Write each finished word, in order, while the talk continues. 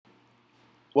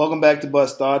Welcome back to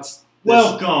Buzz Thoughts.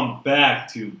 Welcome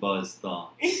back to Buzz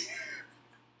Thoughts.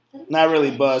 Not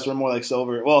really buzzed, we're more like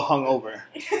sober. Well, hungover.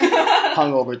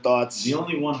 Hungover thoughts. The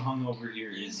only one hungover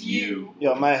here is you.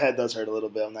 Yo, my head does hurt a little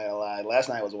bit, I'm not gonna lie. Last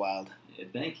night was wild. Yeah,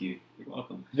 thank you. You're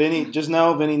welcome. Vinny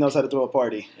knows how to throw a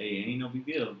party. Hey, ain't no big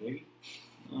deal, baby.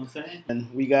 You know what I'm saying?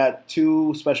 And we got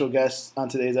two special guests on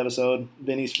today's episode,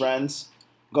 Vinny's friends.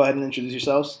 Go ahead and introduce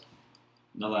yourselves.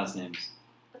 No last names.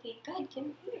 Okay, go ahead,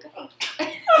 Kim. Go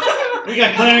ahead. We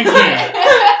got Claire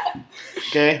and Kim.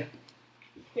 Okay?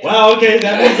 Wow, okay,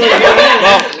 that means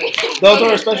like Well, those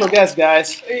are our special guests,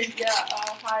 guys. Yeah,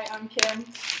 hi, I'm Kim.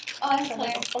 Oh, I'm I'm Claire.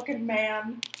 like a fucking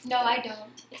man. No, I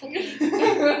don't. It's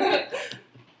okay.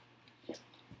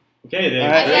 Okay, then.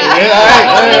 All right,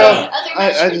 Yeah.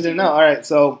 I just didn't know. All right,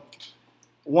 so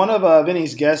one of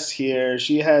Vinny's guests here,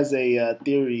 she has a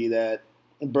theory that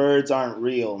birds aren't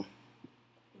real.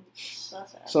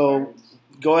 So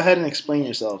go ahead and explain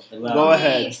yourself. Allow Go me.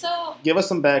 ahead. So, Give us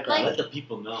some background. Let the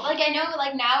people know. like, I know,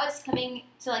 like, now it's coming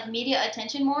to, like, media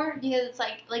attention more because it's,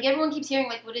 like everyone keeps hearing,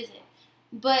 like, what is it?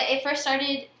 But it first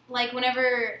started, like,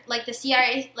 whenever, like, the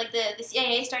CIA, like, the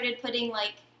CIA started putting,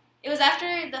 like, it was after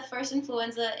the first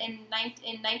influenza in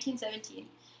 1917.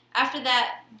 After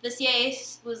that, the CIA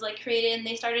was, like, created and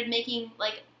they started making,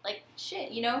 like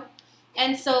shit, you know?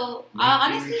 And so,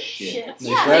 honestly, shit.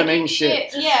 They started making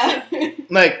shit. Yeah.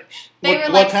 Like, They what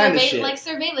were like kind of shit? like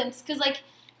surveillance, because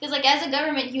as a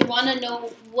government, you want to know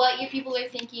what your people are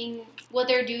thinking, what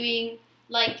they're doing,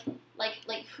 like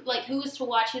who's to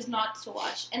watch, who's not to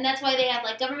watch, and that's why they have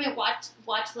like government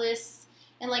watch lists,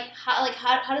 and how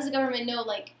does the government know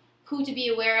like who to be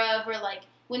aware of, or like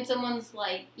when someone's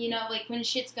like like when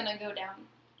shit's gonna go down.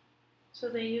 So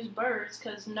they use birds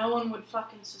because no one would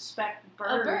fucking suspect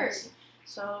birds. A bird.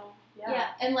 So Yeah,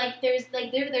 and like there's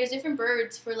different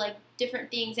birds for like different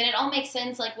things, and it all makes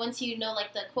sense like once you know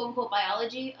like the quote unquote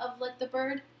biology of like the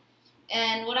bird.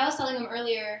 And what I was telling them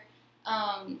earlier,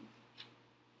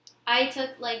 I took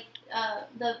like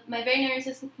my veterinary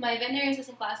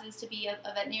assistant classes to be a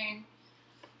veterinarian,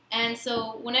 and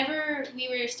so whenever we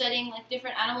were studying like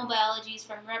different animal biologies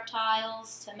from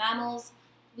reptiles to mammals,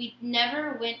 we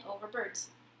never went over birds,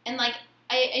 and like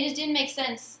it just didn't make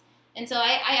sense. And so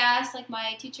I asked like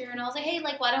my teacher, and I was like, hey,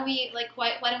 like why don't we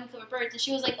cover birds? And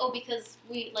she was like, oh, because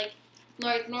we like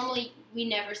normally we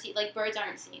never see, like birds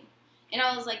aren't seen. And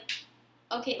I was like,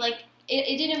 okay, like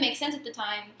it didn't make sense at the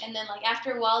time. And then like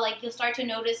after a while, like you'll start to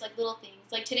notice like little things.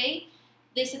 Like today,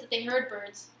 they said that they heard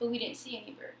birds, but we didn't see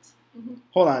any birds. Mm-hmm.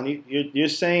 Hold on, you're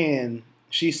saying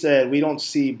she said we don't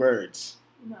see birds.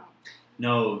 no.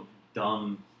 No,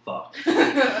 dumb fuck.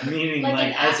 Meaning, Like like,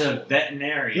 an as a actual-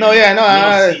 veterinarian. No, yeah, no, you don't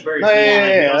I- see birds. no, yeah,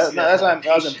 Like, you don't see that's what I was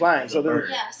patient implying. of So the then- bird.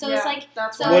 Yeah, so Yeah, it's like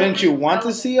that's so- why Wouldn't you it's want to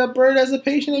relevant. see a bird as a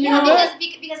patient if you yeah, knew that?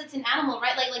 because it's an animal,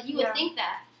 right? Like you would Yeah. think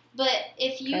that, but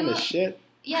if you Kind of shit.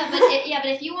 Yeah, but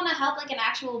if you want to help like an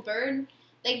actual bird,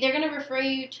 like they're gonna refer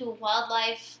you to a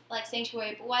wildlife like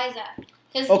sanctuary. But why is that?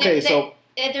 Because Okay, so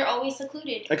they're always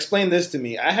secluded. explain this to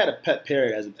me. I had a pet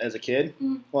parrot as a kid.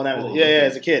 Mhm. Well, not Oh, yeah, okay.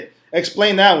 as a kid.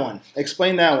 Explain that one.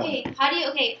 Explain that one. Okay, how do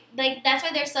you like that's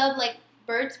why they're sub like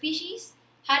bird species.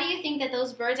 How do you think that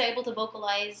those birds are able to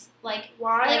vocalize like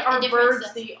Why like, the are different birds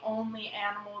stuff? the only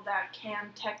animal that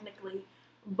can technically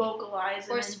vocalize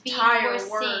Or an speak entire or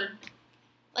word?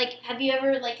 like have you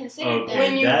ever like considered Okay. that?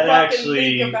 When you That fucking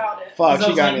actually- think about it. Fuck, I she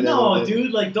was got like, me there a little no, bit.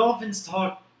 dude, like dolphins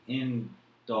talk in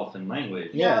dolphin language.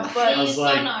 Yeah. but They I was use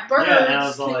like, sonar. birds yeah, and I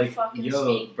was can like, fucking yo,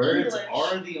 speak birds English.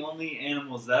 are the only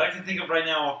animals that I can think of right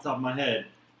now off the top of my head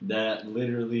that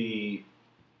literally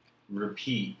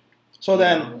repeat. So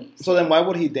then why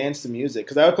would he dance to music?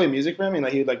 Because I would play music for him, and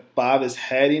like he would like bob his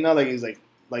head, like he's like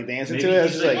dancing Maybe to it.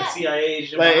 It's he's just like like, a CIA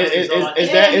agent. like, behind is his own- is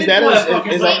Yeah, that- dude, is that what a-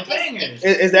 fucking is like that- bangers.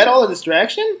 is that all a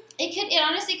distraction? It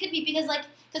honestly could be because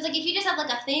if you just have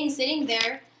like a thing sitting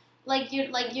there, like you're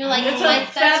like It's a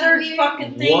that's feathered weird.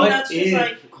 fucking thing What that's if just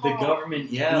like the calm.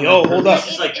 government, yeah, Yo, like, hold up.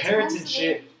 releases, like It's parrots and home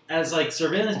shit as like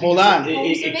surveillance? Hold because on. it Home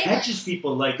catches surveillance.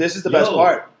 people. Like This is the best yo,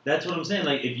 part. That's what I'm saying.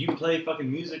 Like if you play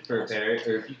fucking music for a parrot,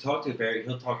 or if you talk to a parrot,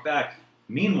 he'll talk back.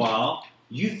 Meanwhile,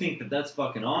 you think that that's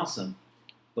fucking awesome,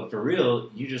 but for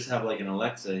real, you just have like an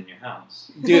Alexa in your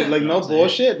house. Dude, like You know no what I'm saying?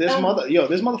 bullshit.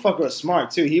 This motherfucker was smart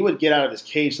too. He would get out of his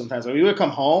cage sometimes. Like we would come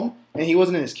home and he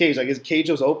wasn't in his cage. Like his cage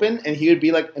was open, and he would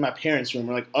be like in my parents' room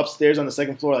or like upstairs on the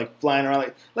second floor, like flying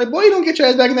around. Like boy, you don't get your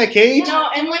ass back in that cage. Yeah. No,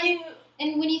 and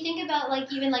And when you think about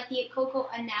like even like the cocoa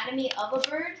anatomy of a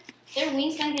bird, their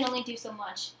wingspan can only do so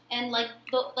much, and like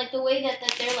the way that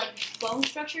their like bone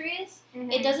structure is,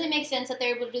 it doesn't make sense that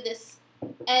they're able to do this.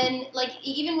 And like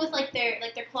even with like their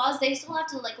claws, they still have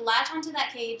to like latch onto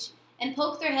that cage and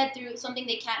poke their head through something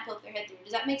they can't poke their head through.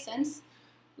 Does that make sense?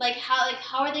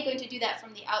 How are they going to do that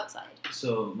from the outside?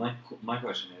 So my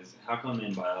question is, how come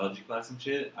in biology class and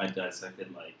shit, I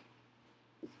dissected like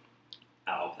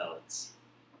owl pellets?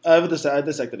 I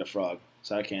dissected a frog,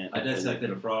 so I can't. I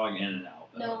dissected a frog and an owl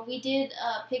pellet. No, we did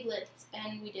piglets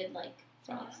and we did like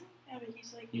frogs. Yeah, but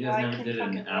he's like, You guys I never can did an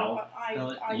fucking owl robot.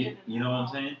 pellet? I You, did an you know what I'm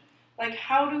owl. saying? Like,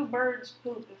 how do birds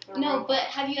poop if they're No, robots? but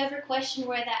have you ever questioned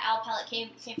where that owl pellet came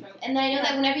from? And then I know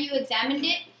that whenever you examined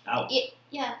it, Ow.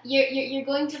 you're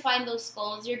going to find those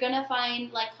skulls. You're gonna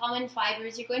find like common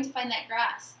fibers. You're going to find that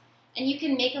grass, and you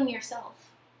can make them yourself.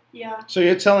 Yeah. So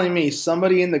you're telling me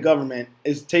somebody in the government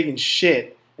is taking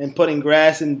shit and putting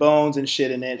grass and bones and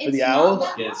shit in it for It's the not owls?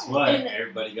 that Guess hard. what? And-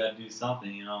 Everybody got to do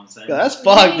something, you know what I'm saying? Yeah, that's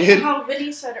fucked, Vinny- dude. How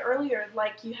Vinny said earlier,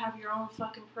 like, you have your own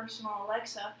fucking personal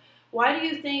Alexa. Why do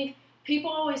you think people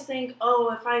always think,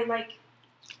 oh, if I like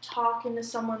talk into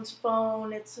someone's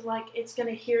phone, it's like it's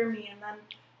gonna hear me, and then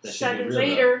That should be seconds real,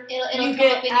 though. later It'll you come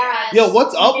get up in your ads. ads. Yo,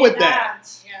 what's You up get with that?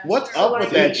 ads. Yeah, What's sure. up like- with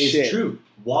Dude, that it's shit? true.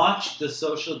 Watch The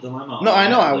Social Dilemma. on No, I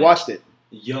know. I Netflix. watched it.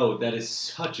 Yo, that is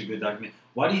such a good document.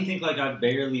 Why do you think like I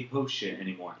barely post shit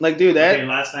anymore? Like, dude, that. Okay,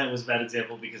 last night was a bad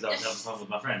example because I was having fun with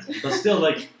my friends. But still,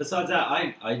 like, besides that,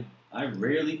 I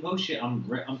rarely post shit. I'm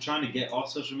trying to get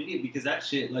off social media because that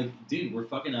shit, like, dude, we're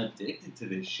fucking addicted to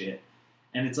this shit.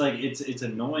 And it's like, it's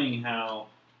annoying how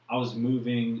I was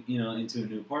moving, you know, into a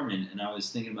new apartment and I was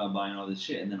thinking about buying all this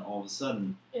shit and then all of a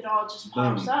sudden, It all just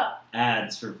pops Boom. up.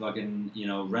 ads for fucking, you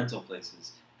know, rental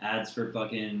places, ads for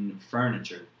fucking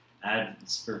furniture,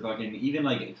 ads for fucking, even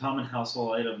like common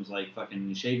household items like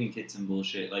fucking shaving kits and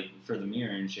bullshit, like for the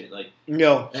mirror and shit, like,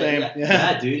 Yo, same. that, Yeah.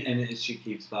 that, dude, and it shit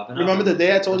keeps popping up. Remember the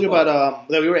day I told you about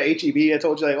that we were at HEB? I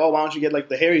told you like, oh, why don't you get like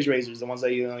the Harry's razors, the ones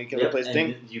that you can Yep, replace and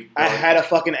thing. you I go- had a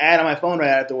fucking ad on my phone right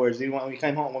afterwards, dude. When we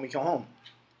came home,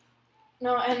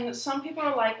 No, and some people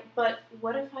are like, but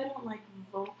what if I don't like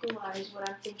vocalize what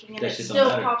I'm thinking, and That it shit don't still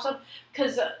matter. pops up?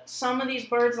 Because some of these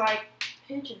birds, like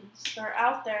pigeons, they're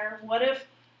out there. What if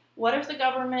the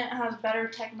government has better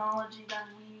technology than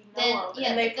we Then know of? yeah,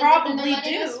 And they then they're probably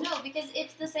letting us do. know because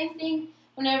it's the same thing.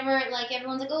 Whenever like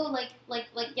everyone's like, oh, like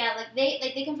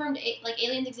they confirmed like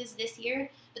aliens exist this year.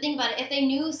 But think about it, if they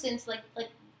knew since like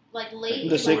late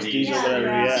The like, 60s or whatever,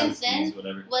 yeah. Since then, 60s,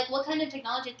 whatever. like what kind of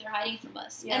technology they're hiding from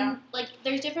us? Yeah. And like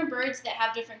there's different birds that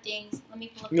have different things. Let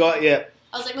me pull up. Go, yeah.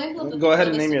 I was like, let me pull up. the Go ahead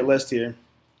and list. name your list here.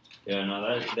 Yeah,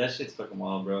 no, that shit's fucking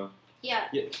wild, bro. Yeah.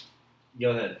 Go ahead.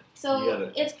 You got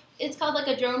So it. it's called like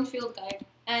a drone field guide.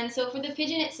 And so for the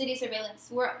pigeon at city surveillance,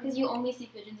 because you only see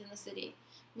pigeons in the city.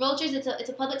 Vultures, it's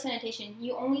a public sanitation.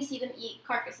 You only see them eat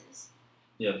carcasses.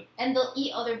 Yep. And they'll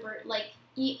eat other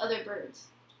birds.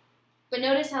 But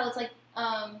notice how it's like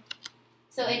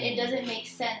so it doesn't make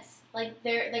sense.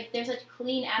 They're such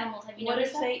clean animals. Have you What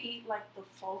noticed if that? they eat like the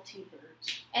faulty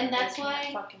birds? And That they that's can't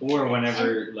why- fucking Or trace?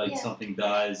 whenever And- like yeah. something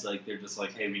dies, like they're just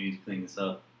like, hey, we need to clean this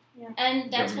up.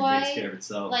 And that's Government takes why care of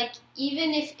itself. like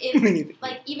even if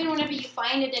like even whenever you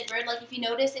find a dead bird, like if you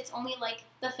notice it's only like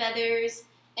the feathers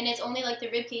and it's only like the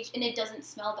rib cage and it doesn't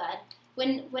smell bad.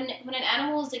 When an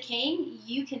animal is decaying,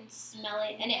 you can smell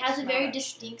it and it has a Smell very that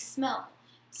distinct smell.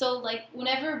 So like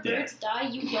whenever Yeah. birds die,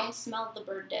 you don't smell the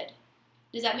bird dead.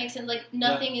 Does that make sense? Like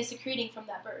nothing is secreting from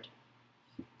that bird.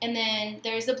 And then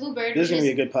there's the bluebird. This is which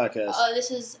gonna be a good podcast.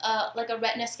 this is like a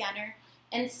retina scanner,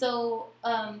 and so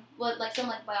what like some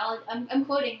like biology I'm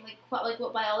quoting like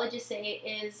what biologists say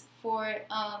is for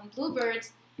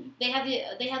bluebirds they have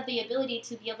the ability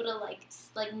to be able to like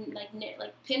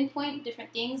pinpoint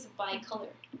different things by color.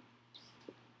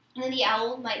 And then the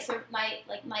owl night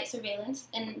surveillance,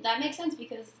 and that makes sense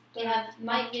because they have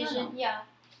night vision. Nocturnal. Yeah.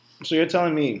 So you're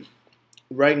telling me,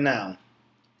 right now,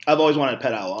 I've always wanted a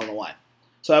pet owl. I don't know why.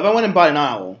 So if I went and bought an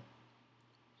owl,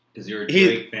 Because you're a he-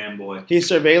 Drake fanboy. he's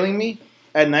surveilling me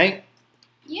at night.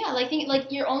 Yeah, like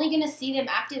you're only gonna see them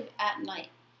active at night,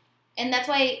 and that's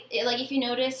why like if you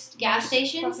notice gas Most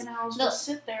stations, fucking owls they'll- just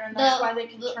sit there, and that's why they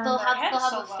can turn they'll their have heads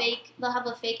so they'll have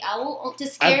a fake owl to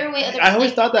scare away other. I always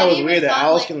like, thought that have was you ever weird that thought,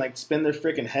 owls like- can like spin their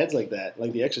freaking heads like that,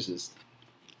 like The Exorcist.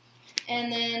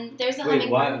 And then there's a Wait,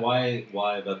 hummingbird.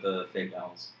 why about the fake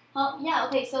owls? Yeah,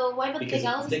 okay. So why about the Because fake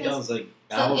owls? fake Because owls like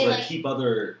so owls it, like like- keep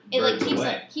other it like birds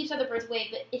away. keeps other birds away.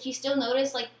 But if you still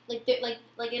notice, like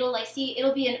it'll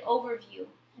it'll be an overview.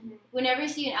 Mhm. Whenever you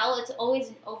see an owl, it's always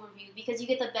an overview because you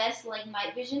get the best like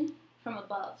night vision from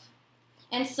above.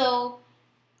 And so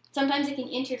sometimes it can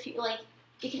interfere,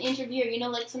 you know,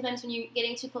 like sometimes when you're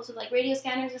getting too close with like radio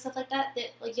scanners and stuff like that,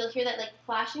 that like you'll hear that like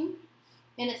clashing,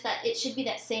 and it should be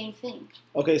that same thing.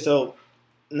 Okay, so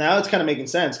now it's kind of making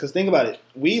sense because think about it.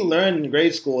 We learned in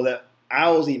grade school that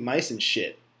owls eat mice and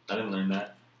shit. I didn't learn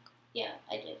that. Yeah,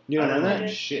 I did. You don't I learn learned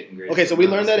that? shit in grade Okay, so school. we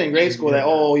learned that in grade school that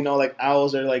Yeah. like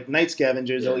owls are like night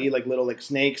scavengers. They'll Yeah. eat like little like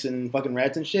snakes and fucking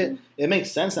rats and shit. It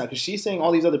makes sense now because she's saying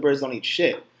all these other birds don't eat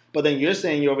shit, but then you're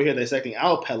saying you're over here dissecting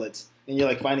owl pellets and you're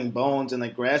like finding bones and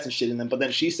like grass and shit in them. But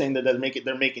then she's saying that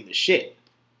they're making the shit.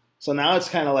 So now it's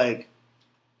kind of like,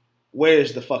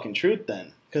 where's the fucking truth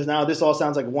then? Because now this all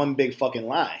sounds like one big fucking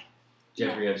lie.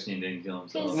 Jeffrey Epstein didn't kill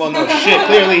himself. Well, no shit.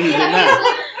 Clearly he did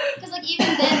not. Because like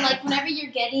even then, like whenever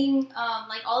you're getting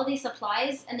like all of these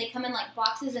supplies and they come in like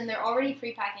boxes and they're already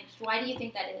prepackaged, why do you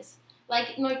think that is?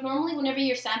 Like normally whenever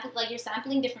you're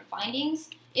sampling different findings,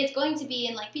 it's going to be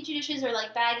in like petri dishes or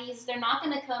like baggies. They're not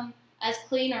going to come as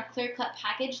clean or clear cut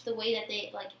packaged the way that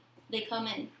they come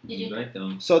in. Did you? Right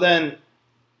though. So then,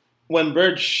 when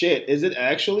birds shit, is it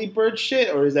actually bird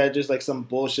shit or is that just like some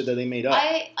bullshit that they made up?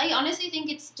 I honestly think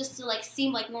it's just to like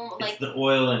seem like normal, It's like the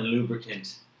oil and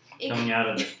lubricant it, coming out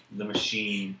of the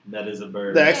machine that is a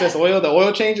bird. The excess oil, the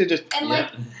oil change, it just and like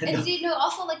Yeah. and see, no,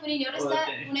 also like when you notice Oh, that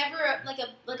okay. whenever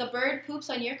like a bird poops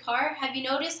on your car, have you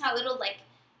noticed how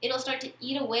it'll start to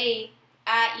eat away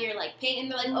at your like paint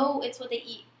and they're like, oh, it's what they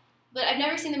eat. But I've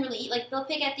never seen them really eat. Like they'll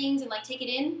pick at things and like take it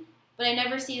in, but I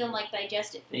never see them like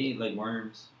digest it. They eat like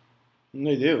worms.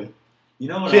 they do. You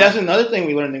know what? See, that's another thing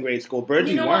we learned in grade school. Birds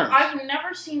You eat know what? worms. I've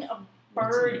never seen a What's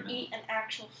in bird your mouth? eat an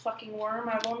actual fucking worm.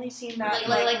 I've only seen that Like, in,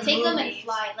 like take them and movies.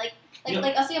 fly. Like Yeah.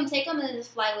 I'll see them take them and then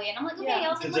just fly away. And I'm like, okay, Yeah.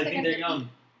 I'll see Because what I think they're they're gonna young.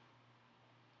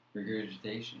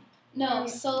 Regurgitation. eat. No,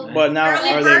 so Right. But now Early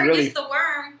are they bird really? gets the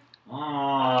worm. Oh,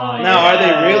 Now are they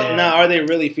yeah. real? Now are they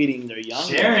really feeding their young?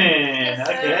 Sharon, Yes,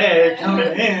 okay, sir. coming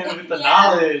in with the Yeah.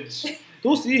 knowledge.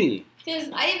 We'll see. because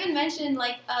I even mentioned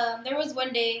like there was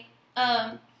one day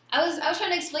I was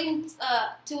trying to explain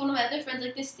to one of my other friends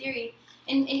like this theory,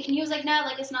 and he was like, nah,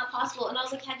 like it's not possible. And I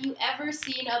was like, have you ever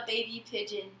seen a baby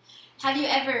pigeon? Have you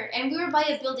ever? And we were by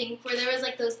a building where there was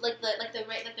like those the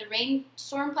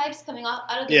rainstorm pipes coming out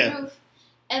of the Yeah. roof,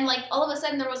 and like all of a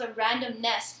sudden there was a random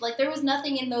nest. Like there was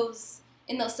nothing in those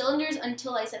cylinders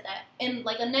until I said that, and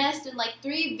like a nest and like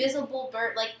 3 visible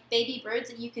baby birds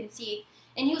that you can see.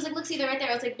 And he was like, look, see, they're right there.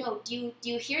 I was like, no, do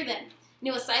you hear them? And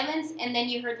it was silence, and then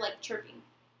you heard like chirping.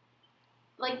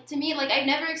 Like to me, like I've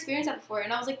never experienced that before,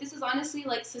 and I was like, this is honestly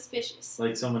like suspicious.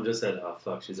 Like someone just said, "Oh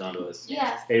fuck, she's onto us."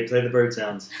 Yeah. Hey, play the bird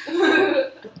sounds. Yeah,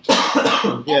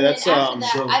 And that's then after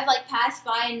that, so- I've like passed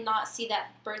by and not see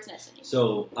that bird's nest anymore.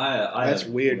 So I That's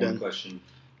have weird, one then. question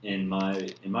in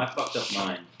my fucked up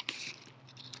mind.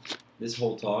 This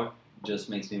whole talk just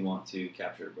makes me want to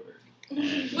capture a bird.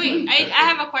 And, Wait, like, I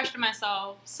have a question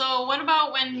myself. So what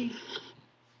about when,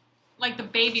 like the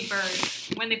baby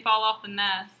birds, when they fall off the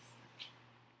nest?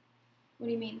 What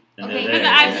do you mean? And Okay, they're Because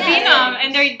there. I've Yeah. seen them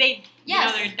and they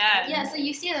Yes. they're dead. Yeah, so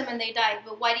you see them and they die,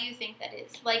 but why do you think that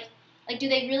is? Like, do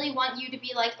they really want you to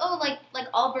be like, oh, like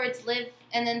all birds live,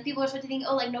 and then people are starting to think,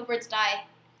 oh, like no birds die.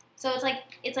 So it's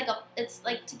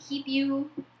like to keep you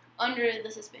under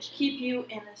the suspicion. Keep you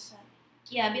innocent.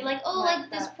 Yeah, be like, oh, Like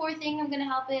like this that. poor thing, I'm gonna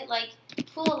help it. Like,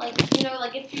 cool, like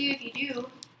like good for you if you do.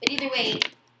 But either way,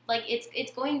 like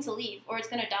it's going to leave or it's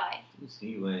gonna die.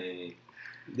 Anyway,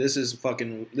 This is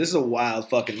a wild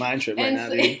fucking mind trip right And now,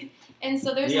 so, dude. and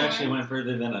so there's he one. actually went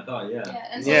further than I thought. Yeah. Yeah,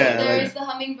 and so Yeah, there's the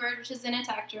hummingbird, which is an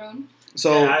attack drone.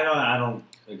 So Yeah, I don't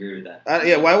agree with that.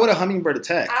 yeah, why would a hummingbird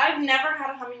attack? I've never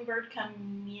had a hummingbird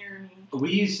come near me.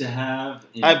 We used to have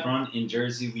in I've- front in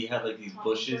Jersey, we had like these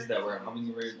bushes Hummingbird that were feeders.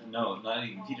 hummingbird. No, not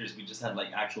even feeders. We just had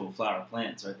like actual flower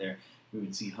plants right there. We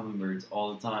would see hummingbirds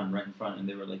all the time right in front, and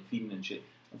they were like feeding and shit.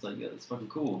 I was like, yeah, that's fucking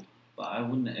cool. But I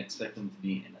wouldn't expect them to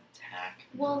be an attack.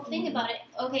 Well, think about it.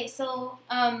 Okay, so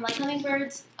like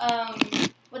hummingbirds,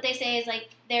 what they say is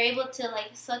like they're able to like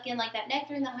suck in like that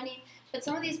nectar and the honey, but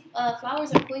some of these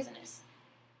flowers are poisonous,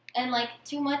 and like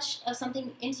too much of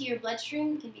something into your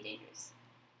bloodstream can be dangerous.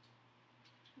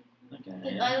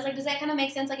 Okay, I was like, does that kind of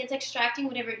make sense? Like it's extracting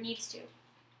whatever it needs to.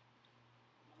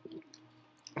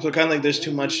 So kind of like there's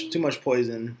too much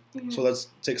poison. So let's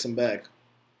take some back.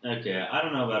 okay, I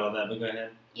don't know about all that, but go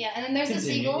ahead. Yeah, and then there's the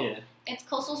Continue, seagull. yeah. It's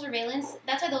coastal surveillance.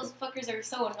 That's why those fuckers are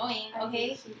so annoying.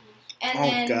 Okay, and Oh,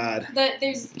 then God.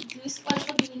 there's goose. Why the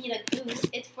fuck do we need a goose?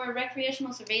 It's for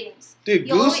recreational surveillance. Dude,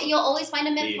 You'll always find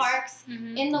them in Geese. parks,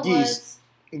 Mhm. in the Geese. woods,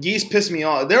 geese piss me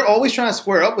off. They're always trying to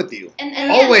square up with you.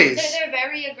 and Always. they're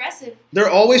very aggressive. They're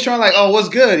always trying like, oh, what's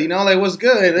good? You know, like what's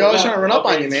good? They're always trying to run up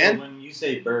on Okay, you, so man. when you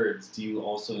say birds, do you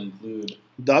also include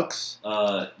Ducks.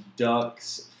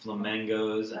 ducks,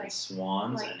 flamingos, Like- and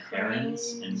swans, like and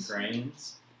herons, and cranes.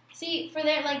 cranes? See, for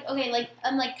their like, okay, like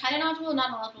I'm like kind of knowledgeable, not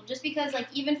knowledgeable, just because like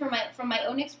even from my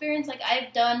own experience, like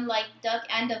I've done like duck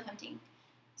and dove hunting,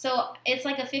 So it's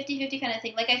like a 50-50 kind of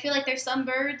thing. Like I feel like there's some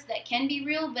birds that can be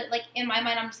real, but like in my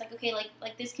mind I'm just like, okay,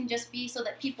 like this can just be so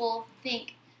that people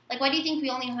think. Like why do you think we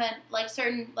only hunt like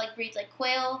certain like breeds like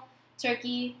quail,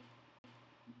 turkey,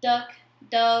 duck,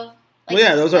 dove? Like, Well,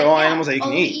 yeah, those are like, all yeah, animals that you can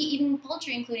we eat. even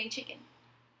poultry, including chicken.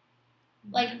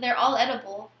 Like they're all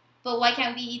edible, but why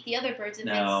can't we eat the other birds if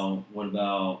Now, what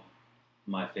about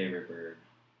my favorite bird?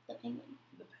 it's the penguin?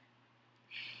 The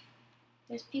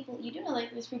There's people you do know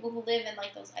like there's people who live in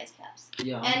like those ice caps,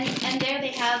 Yeah. and there they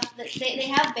have they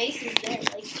have bases there.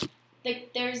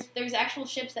 Like there's actual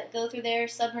ships that go through there,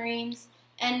 submarines,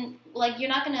 and like you're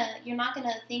not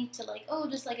gonna think to like, oh,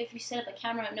 just like if you set up a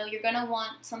camera. No, you're gonna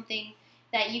want something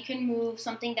that you can move,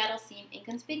 something that'll seem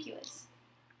inconspicuous.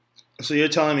 So you're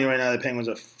telling me right now that penguins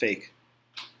are fake?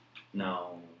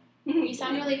 No. You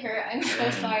sound really hurt. I'm so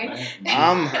sorry.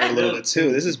 I'm hurt a little bit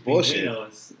too. This is bullshit.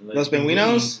 Pinguinos. Los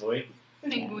pinguinos? Boy.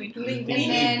 Penguin. And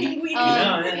then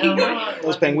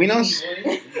Los penguinos?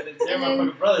 They're my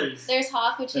fucking brothers. there's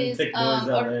hawk, which Them is thick boys out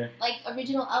there. like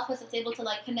original alphas that's able to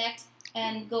like connect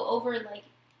and go over like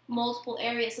multiple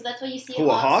areas. So that's why you see Who,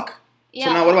 a hawks. hawk? Yeah.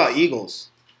 So now what about eagles?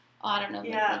 Oh, I don't know.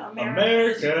 Yeah,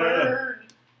 America. bird.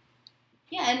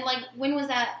 Yeah, and like when was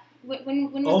that?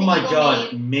 When was Oh the my eagle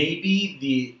god, made? maybe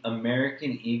the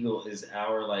American eagle is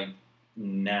our like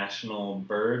national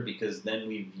bird because then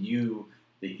we view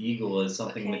the eagle as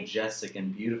something Okay. majestic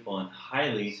and beautiful and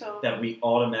highly So- that we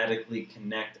automatically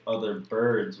connect other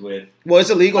birds with. Well, it's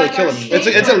illegal to Like kill our them. state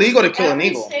It's bird. illegal to kill an Every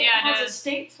eagle. state Yeah, it has a is.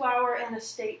 state flower and a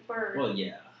state bird. Well,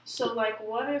 yeah. So, like,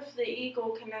 what if the eagle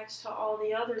connects to all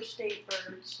the other state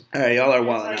birds? All right, y'all are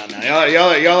wilding out now.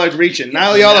 Y'all are reaching.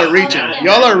 Now y'all are reaching. Yeah.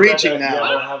 Y'all are reaching Yeah, now.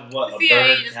 we'll have what, a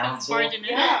CIA bird just comes council? barging in.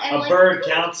 Yeah, and A like, bird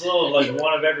council of like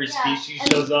one of every Yeah, species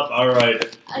and- shows up. All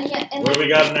right, Yeah, and what do like, we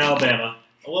got in Alabama?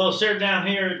 Well, sir, down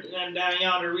here and down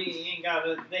yonder, we ain't got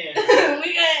it there.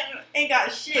 We ain't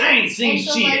got shit. I ain't seen and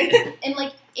so shit. like and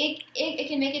like it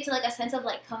can make it to like a sense of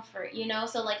like comfort, you know.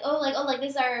 So like oh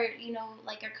this is our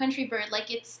like our country bird. Like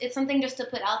it's something just to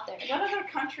put out there. What other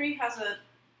country has a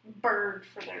bird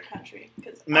for their country?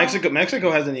 'Cause,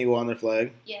 Mexico has an eagle on their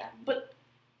flag. Yeah.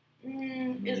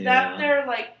 is Yeah. that their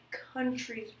like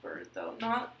country's bird though?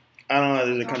 Not I don't know if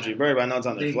there's a country bird, but I know it's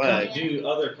on their flag. Do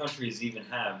other countries even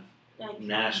have like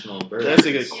national birds? That's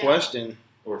a good Yeah. question.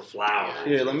 Or flowers.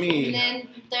 Here, let me- And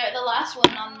then the last one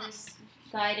on this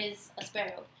guide is a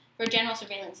sparrow for general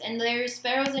surveillance, and there's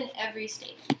sparrows in every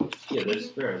state. Yeah, there's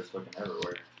sparrows fucking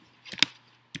everywhere.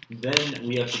 Then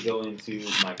we have to go into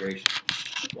migration.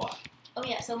 Why? Oh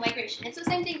yeah, so migration. It's the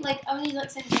same thing. Like I was like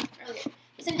saying earlier.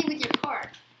 The same thing with your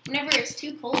car. Whenever it's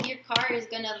too cold, your car is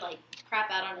gonna like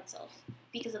crap out on itself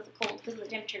because of the cold, because of the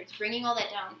temperature. It's bringing all that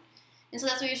down, and so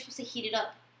that's why you're supposed to heat it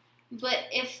up. But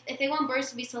if they want birds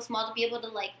to be so small to be able to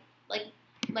like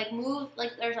move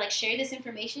or like share this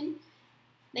information,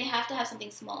 they have to have something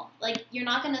small. Like you're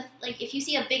not gonna like if you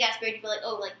see a big ass bird, you'd be like,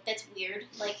 oh, like that's weird,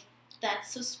 like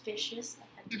that's suspicious,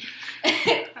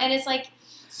 and it's like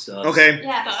Sus. Okay,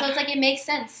 yeah, so it's like it makes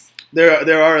sense.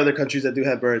 there are other countries that do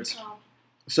have birds. oh,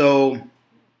 So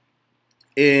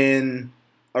in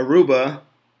Aruba,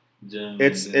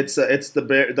 it's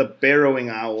the barrowing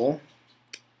owl.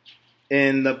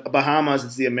 In the Bahamas,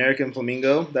 it's the American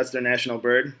flamingo. That's their national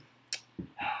bird.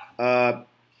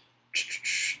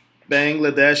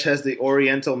 Bangladesh has the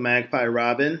oriental magpie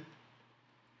robin.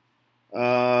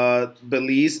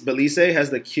 Belize has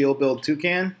the keel-billed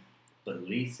toucan.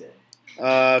 Belize.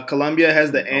 Colombia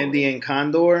has the Andean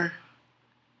condor.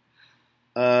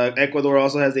 Ecuador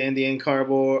also has the Andean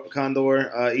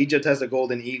condor. Egypt has the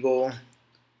golden eagle.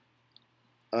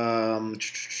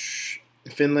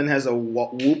 Finland has a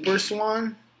whooper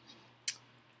swan.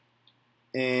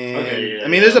 And Okay, yeah, I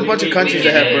mean, there's a yeah. bunch of We- countries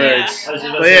we- that have yeah, birds. I was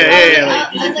just But about to yeah, say, yeah,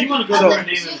 like, yeah. if you want to go I through was our like,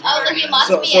 name I was like, you and lost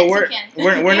So, me so at we're,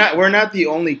 toucan. we're not the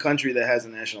only country that has a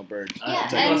national bird. Yeah,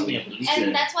 Take us me a Belize.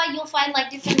 And that's why you'll find like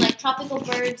different like tropical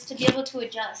birds to be able to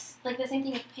adjust. Like the same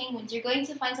thing with penguins. You're going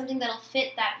to find something that'll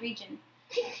fit that region.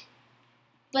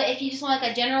 But if you just want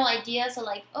like a general idea, so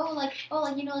like like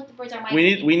the birds are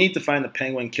migrating. We need to find the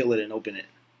penguin, kill it, and open it.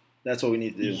 That's what we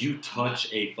need to do. You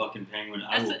touch a fucking penguin,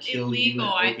 I That's will kill illegal,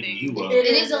 you I and open think. you up. It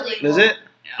is illegal. Is it?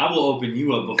 I will open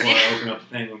you up before I open up the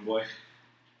penguin, boy.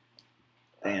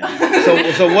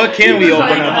 Damn. So what can we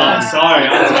open up I'm on? sorry.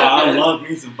 I love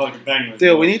me some fucking penguins.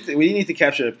 Dude, boy. we need to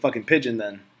capture a fucking pigeon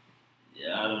then.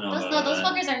 Yeah, I don't know. Those about those that.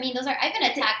 fuckers are mean. I've been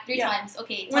attacked 3 Yeah. times.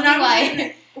 Okay, tell when me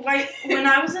I why. when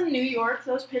I was in New York,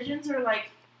 those pigeons are like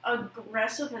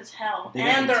aggressive as hell, They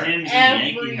and got they're Tim's and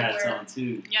Yankee everywhere. hats on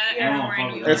too. Yeah, Yeah. everywhere in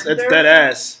New York. It's They're dead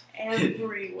ass.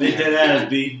 Everywhere. They dead ass,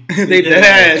 B. They dead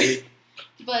ass.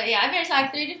 B. But yeah, I've been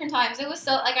attacked 3 different times. It was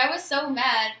so like I was so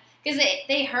mad because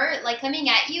they hurt like coming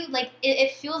at you. Like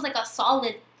it feels like a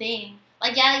solid thing.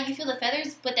 Like yeah, you feel the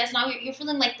feathers, but that's not you're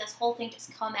feeling like this whole thing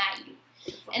just come at you.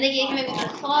 And they came at me with their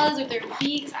claws or their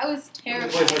beaks. I was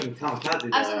terrified.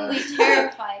 Absolutely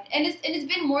terrified. And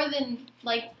it's been more than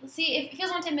like see if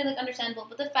feels one time like understandable,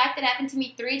 but the fact that it happened to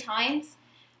me 3 times,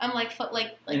 I'm like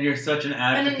and you're such an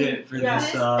advocate for this.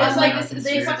 It's like this,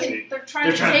 they're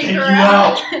trying to take her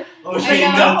out. out. Oh,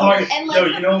 I know. And, like, yo,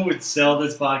 you know what would sell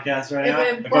this podcast right If now? a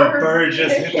If a bird bird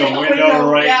just hit hit the the window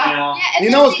window, right yeah. now. Yeah, and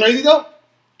You then know what's see- crazy though?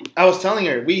 I was telling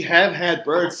her we have had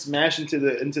birds smash into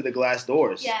the glass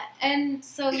doors. Yeah, and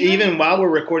so you Even while we're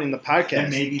recording the podcast. And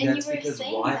maybe And that's you were because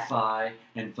saying Wi-Fi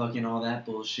and fucking all that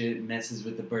bullshit messes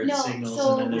with the bird No, signals.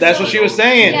 so- and then That's what she was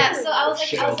saying. Yeah, so I was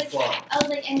like, Fuck. I was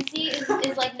like, and see,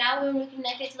 is like now when we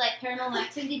connect it to like paranormal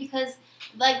activity because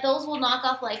like those will knock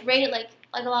off like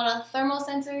a lot of thermal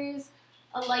sensors,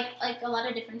 like a lot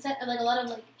of different like a lot of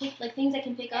like things that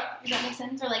can pick up. Does that make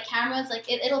sense? Or like cameras, like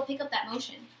it'll pick up that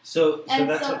motion. So And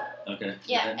that's so- what, okay.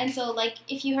 Yeah, okay. and so like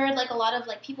if you heard like a lot of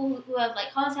like people who have like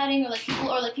haunting or like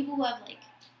people who have like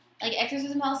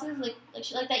exorcism houses like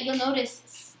shit like that, you'll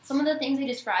notice some of the things they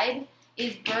describe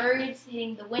is birds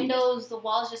hitting the windows, the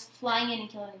walls, just flying in and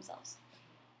killing themselves.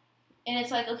 And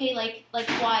it's like okay, like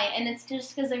why? And it's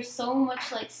just because there's so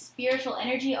much like spiritual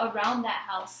energy around that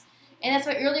house. And that's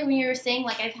why earlier when you were saying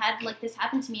like I've had like this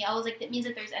happen to me, I was like that means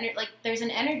that there's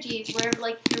an energy where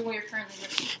like where you're currently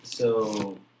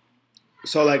living.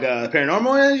 So like a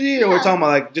paranormal energy, or we're Yeah. talking about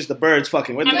like just the birds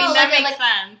fucking with I us? mean, No, that like- makes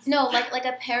sense. No, like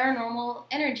a paranormal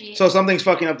energy. So something's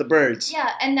fucking up the birds. Yeah,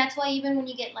 and that's why even when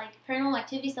you get like paranormal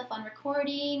activity stuff on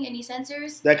recording, any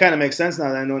sensors. That kind of makes sense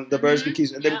now. Then when the birds Mhm, keep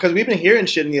yeah. because we've been hearing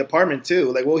shit in the apartment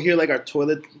too. Like we'll hear like our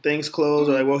toilet things close,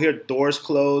 or like we'll hear doors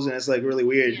close, and it's like really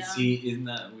weird. Yeah. See, isn't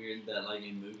that weird that like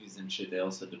in movies and shit they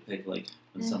also depict like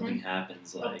when Mhm. something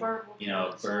happens, A like bird will you know,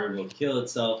 kill a bird will kill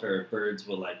itself, or birds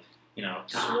will like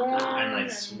Swarm and like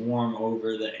and- swarm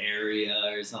over the area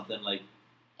or something like.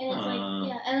 And it's Uh.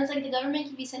 like and it's like the government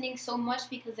can be sending so much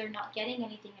because they're not getting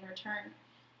anything in return.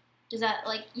 Does that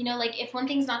like like if one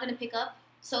thing's not gonna pick up?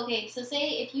 So okay, so say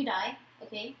if you die,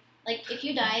 okay, like if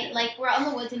you die, like we're out in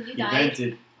the woods and you die,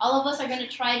 Invented. all of us are gonna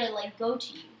try to like go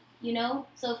to you, you know.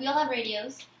 So if we all have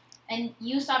radios, and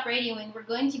you stop radioing, we're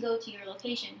going to go to your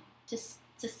location to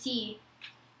see.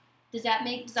 Does that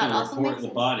To also make report the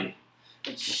sense? body.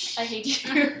 I hate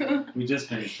you. We just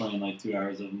finished playing like 2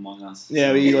 hours of Among Us.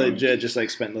 Yeah, we So- legit just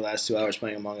like spent the last 2 hours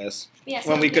playing Among Us Yeah,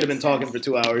 so when we it could have been makes talking sense. for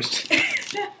 2 hours.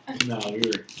 No, we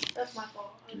were. That's my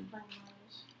fault. I was playing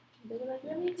those. They were like,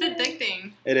 let me It's play.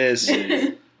 addicting. It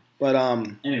is, but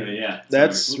Anyway, yeah.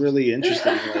 that's sorry. really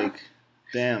interesting. Like,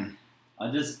 damn, I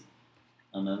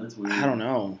don't know. That's weird. I don't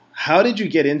know. How did you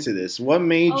get into this? What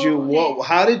made you? Oh, okay. What?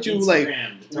 How did you like?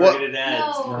 Instagram, the what- targeted ads.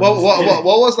 No. No, I'm What? just What? kidding.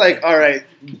 What was like? All right,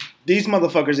 these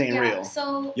motherfuckers ain't Yeah, real.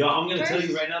 so Yo, I'm gonna tell you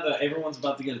First- right now that everyone's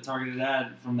about to get a targeted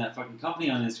ad from that fucking company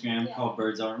on Instagram Yeah. called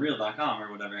birdsaren'treal.com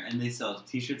or whatever, and they sell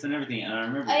T-shirts and everything. And I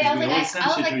remember I because was we like, always send I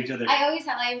was shit like, to each other. I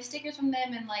have stickers from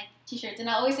them and like T-shirts, and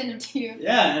I always send them to you.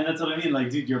 Yeah, and that's what I mean. Like,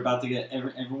 dude, you're about to get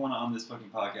everyone on this fucking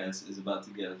podcast is about to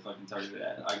get a fucking targeted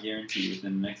ad. I guarantee you,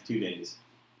 within the next 2 days,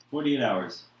 48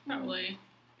 hours. Probably.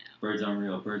 Birds aren't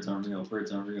real. Birds aren't real.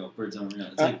 Birds aren't real. Birds aren't real.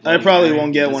 It's I like Bloody probably Mary,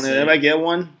 won't get just one. say- If I get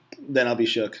one, then I'll be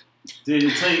shook. Dude,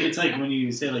 it's like when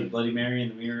you say like Bloody Mary in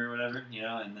the mirror or whatever, you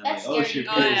know, and then That's like, oh scary. shit,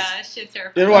 Oh kids. yeah, that shit's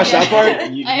terrifying. You ever watch Yeah. South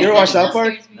Park? You I- ever watch that South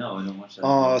Park? scares me. No, I don't watch that.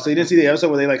 Oh, so you didn't see the episode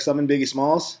where they like summon Biggie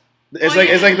Smalls? It's Oh, like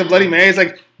it's like the yeah. Bloody Mary. It's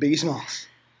like Biggie Smalls,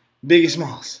 Biggie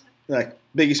Smalls, like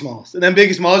Biggie Smalls, and then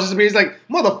Biggie Smalls just appears like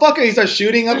motherfucker. He starts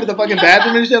shooting up at the fucking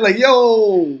bathroom and shit. Like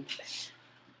yo,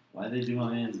 Why they do my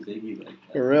man's Biggie like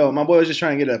that? for real. My boy was just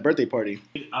trying to get a birthday party.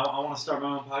 I want to start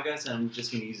my own podcast, and I'm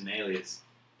just gonna use an alias.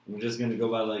 I'm just gonna go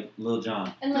by like Lil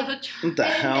John, And like, What the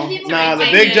And hell? people Nah, are the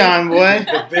saying Big it. John boy.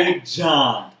 the Big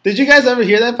John. Did you guys ever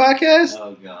hear that podcast?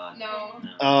 Oh god. no. No.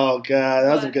 Oh god,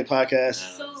 that was a What? good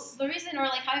podcast. So the reason, or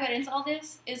like how I got into all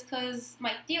this, is because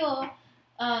my tío,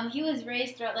 he was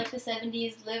raised throughout like the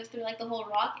 70s, lived through like the whole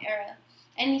rock era,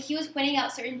 and he was pointing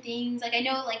out certain things. Like I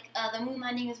know like the moon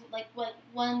landing is like what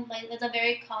one like that's a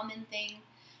very common thing,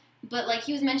 but like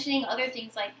he was mentioning other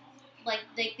things like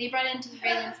they brought into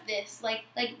surveillance this like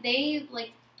they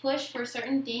like push for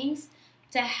certain things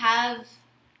to have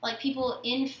like people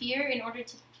in fear in order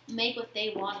to make what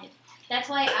they wanted. That's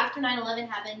why after 9/11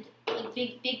 happened, like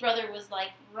Big Brother was like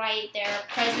right there,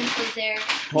 presence was there.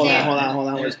 Hold Yeah.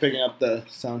 on. We're just picking up the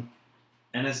sound.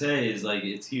 NSA is like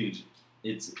it's huge.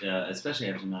 it's especially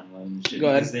after 9/11 and shit. Go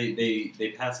ahead. Because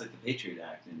they passed like the Patriot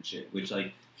Act and shit, which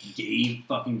like gave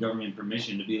fucking government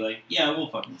permission to be like, yeah, we'll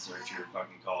fucking search your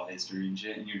fucking call history and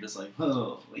shit, and you're just like,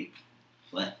 oh wait,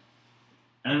 what?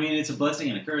 And I mean, it's a blessing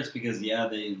and a curse because yeah,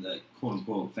 they like quote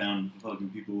unquote found fucking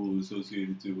people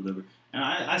associated to whatever, and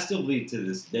I still believe to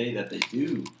this day that they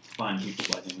do find people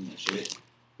by doing that shit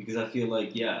because I feel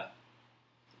like yeah.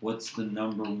 What's the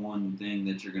number one thing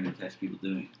that you're going to catch people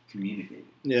doing? Communicating.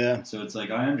 Yeah. So it's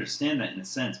like, I understand that in a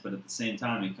sense, but at the same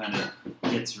time, it kind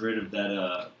of gets rid of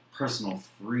that personal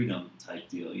freedom type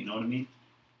deal. You know what I mean?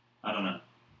 I don't know.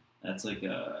 That's like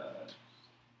a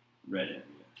red area,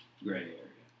 gray area.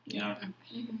 You know?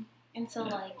 And so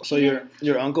like. So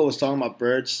your uncle was talking about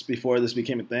birds before this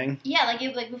became a thing? Yeah,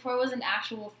 like before it was an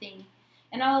actual thing.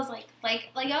 And I was like,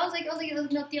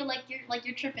 no, Theo,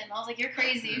 you're tripping. I was like, you're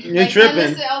crazy. You're like, tripping.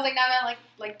 I was like, nah, man,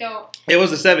 like, don't. It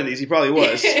was the 70s. He probably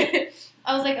was.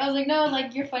 I was like, no,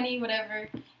 like, you're funny, whatever.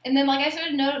 And then, like, I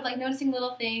started noticing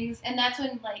little things, and that's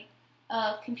when, like,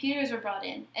 computers were brought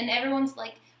in, and everyone's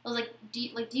like, I was like, do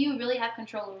you really have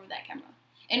control over that camera?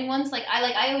 And once, like,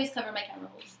 I always cover my camera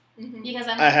holes. Because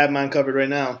I have mine covered right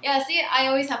now. Yeah, see, I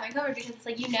always have mine covered because it's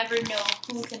like, you never know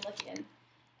who can look in.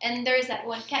 And there's that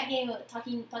one cat game with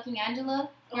Talking Angela,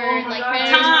 where like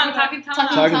Talking Tom.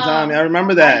 Talking Tom. I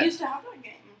remember that. I used to have that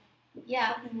game.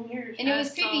 Yeah, Weird. and it was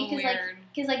That's creepy so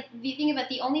because like if you think about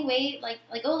the only way like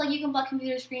you can block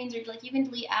computer screens or like you can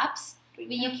delete apps, but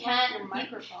you can't your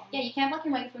microphone. you can't block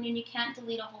your microphone and you can't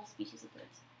delete a whole species of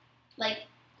birds, like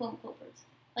quote unquote birds.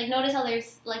 Like notice how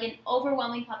there's like an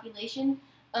overwhelming population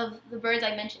of the birds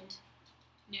I mentioned,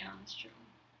 Yeah, that's true.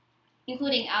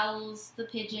 including owls, the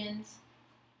pigeons.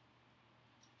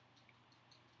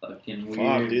 Fucking weird,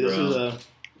 Fuck, dude, bro.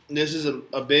 this is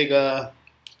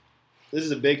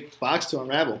a big box to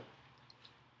unravel.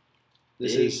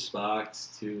 This Big is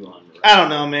box to unravel. I don't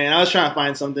know, man. I was trying to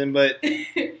find something, but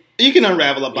you can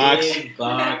unravel a box. Big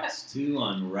box to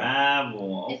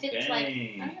unravel. If it's like, I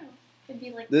Okay. don't know, it'd be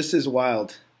like This is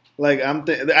wild. Like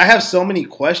I have so many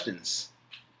questions.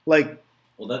 Like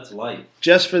Well, that's life.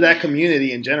 just for that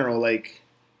community in general. Like,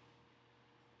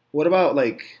 what about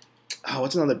like,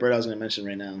 what's another bird I was gonna mention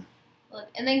right now? Look,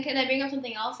 and then can I bring up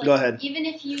something else? Like, Go ahead. Even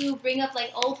if you bring up like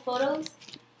old photos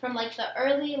from like the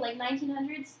early like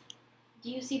 1900s, do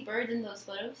you see birds in those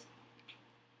photos?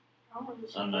 I don't really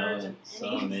see I know, birds in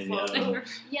so any maybe I don't know.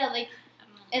 photos. Yeah, like,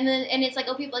 and it's like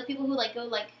people who like go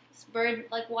like bird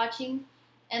like watching,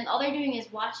 and all they're doing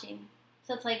is watching.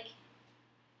 So it's like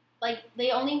they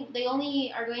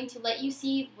only are going to let you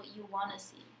see what you want to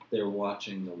see. They're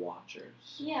watching the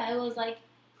watchers, Yeah, it was like.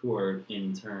 who are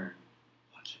in turn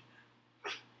watching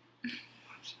them.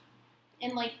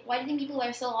 And like, why do you think people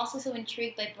are also so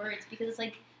intrigued by birds? Because it's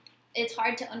like, it's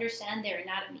hard to understand their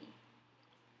anatomy.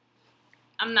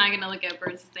 I'm not gonna look at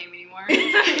birds the same anymore.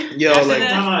 Yo, Every like,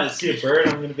 time I see a bird,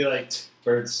 I'm gonna be like,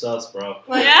 "Bird's sus, bro."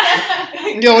 Like, Yeah.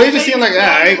 yo, what are you just seeing like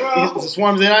that? Bro. Right? He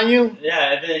swarms in on you.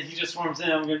 Yeah, and then he just swarms in.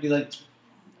 I'm gonna be like,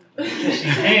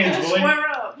 hands, boy. Swear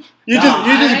up. You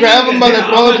just grab him by the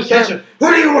throat and catch start. him. Who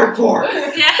do you work for?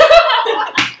 Yeah.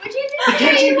 Would you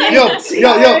Can't say?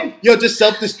 you- Yo, just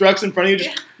self-destructs in front of you.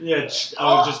 Just, Yeah,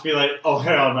 I would just be like, "Oh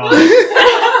hell no."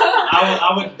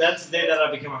 I would. That's the day that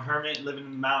I become a hermit, living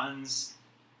in the mountains,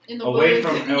 In the away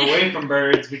woods. from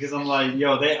birds, because I'm like,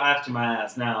 yo, they after my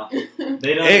ass now.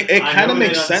 They don't. It I kinda know they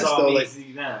makes done sense, saw though, me like-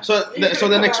 see them. so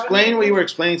then explain what you were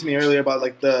explaining to me earlier about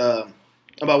like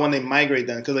about when they migrate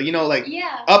then, because like like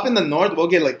Yeah, up in the north we'll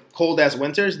get like cold ass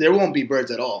winters. There won't be birds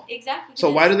at all. exactly.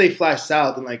 So why do they fly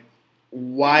south and like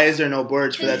why is there no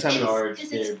birds for that time of Charge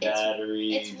Because their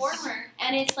batteries. It's warmer,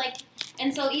 and it's like,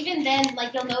 and so even then,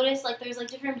 like you'll notice, like there's like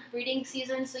different breeding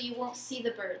seasons, so you won't see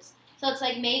the birds. So it's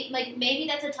like maybe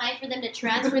that's a time for them to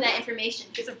transfer that information.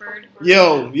 It's a bird.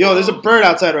 Yo, there's a bird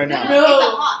outside right now. No, it's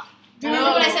a hawk. Remember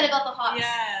No. what I said about the hawks?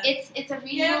 Yeah. It's a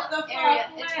regional Get the fuck area.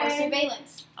 It's for away.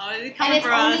 surveillance, Oh, it's and coming it's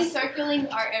for only us. circling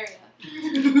our area.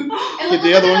 Get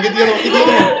the other one. Get the other one. Get the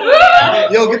other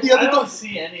one. Yo, get the I other don't one.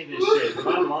 see any of this shit. Am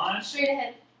I blind? Straight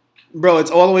ahead. Bro, it's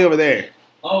all the way over there.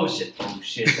 Oh shit! Oh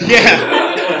shit!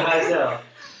 Yeah. High cell.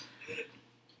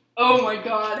 Oh my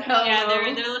god, hell Yeah,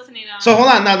 no. they're listening on. So hold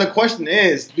on. Now the question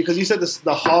is, because you said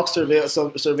the hawk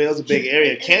surveils a big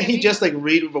area, can't he just like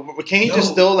read? Can't he just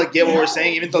No. still like get what No. we're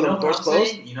saying even though You know the what door's I'm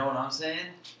closed? saying? You know what I'm saying?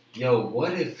 Yo,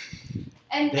 what if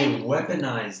And they and,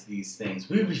 weaponize these things?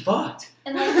 We would be fucked.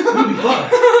 and like. We'd be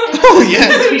fucked. Oh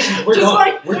yeah. We're Just done.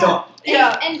 like- We're done.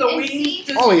 Yeah, And the see- wings.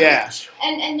 just- Oh yeah.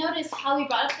 And notice how we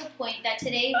brought up the point that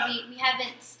today we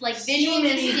haven't like Seen visually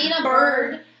any seen a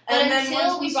bird, bird, but and then until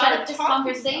once we we brought started up this talking about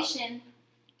conversation,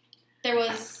 there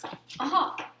was a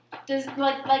hawk.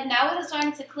 like now it's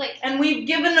starting to click. And we've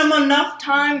given them enough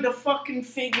time to fucking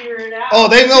figure it out. Oh,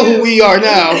 they know who we are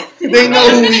now. They know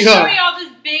who I'm we gonna show are. you all this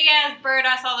big ass bird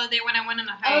I saw the other day when I went in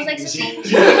a hike. I was like, She- she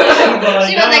she was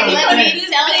like, let me this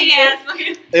tell big you. ass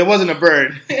fucking- It wasn't a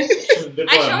bird. I showed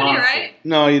you, right?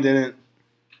 No, you didn't.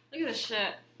 Look at this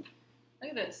shit. Look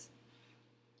at this.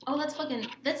 Oh, that's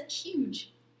huge.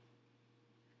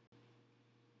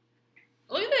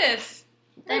 Look at this.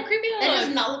 Look how creepy That that does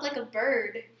looks. not look like a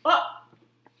bird.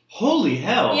 Holy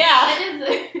hell! Yeah.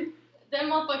 That is. That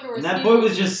motherfucker was And that huge. boy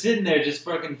was just sitting there, just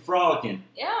fucking frolicking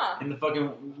Yeah. in the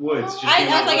fucking woods. Just I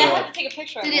doing was like, I little- had to take a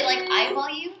picture of Did it like eyeball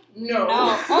you? No.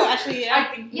 No. Oh, actually, yeah.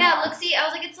 I think Yeah, not. look, see, I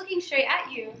was like, it's looking straight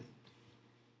at you.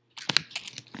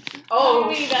 Oh,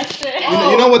 Oh. that shit.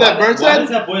 You know what that bird Why does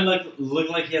said? that boy look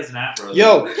like he has an afro?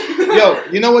 Yo,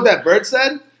 you know what that bird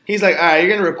said? He's like, all right,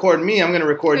 you're gonna record me. I'm gonna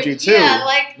record you too. Yeah,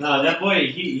 like No, that boy,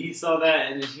 he saw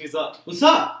that and he was like, "What's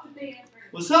up?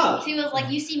 What's up?" she was like,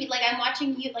 you see me, like I'm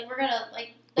watching you, like we're gonna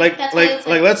like. Like, that's why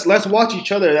it's let's watch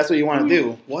each other. That's what you want to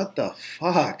do. What the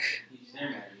fuck,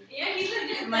 Yeah, he's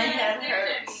legit. My head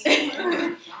hurts.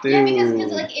 dude? Yeah,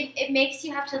 because like it makes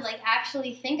you have to like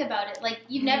actually think about it. Like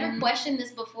you've never Mhm. questioned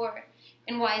this before,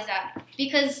 and why is that?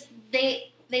 Because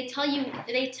they tell you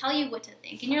what to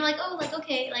think, and you're like, oh, like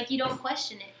okay, like you don't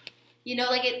question it. You know,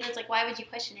 like it's like why would you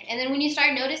question it? And then when you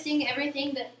start noticing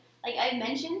everything that like I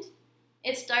mentioned,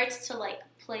 it starts to like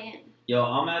play in. Yo,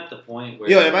 I'm at the point where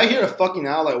Yo, if I hear a fucking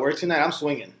owl at work tonight, I'm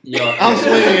swinging. Yo, I'm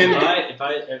swinging.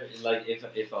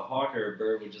 If a hawk or a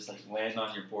bird would just like land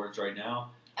on your porch right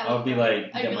now, I I would be like,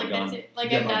 I'd get be my like, gun, that's it. Like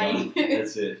get I'm my dying. gun.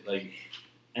 That's it. Like,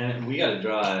 and we gotta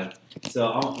drive.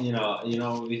 So you know,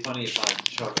 it would be funny if my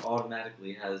truck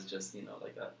automatically has just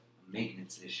like a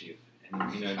maintenance issue,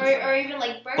 and just or even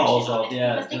like bird falls shit on off. it.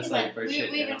 Yeah, Because think just about like it. bird We shit.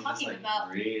 were and I'm just, talking like,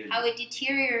 about really- how it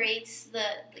deteriorates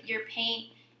your paint.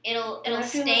 It'll And I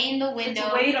feel stain the It's window.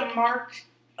 a way to mark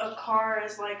a car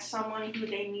as like someone who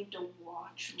they need to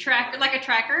watch. Tracker, like a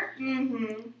tracker.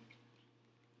 Mm-hmm.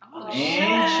 Oh,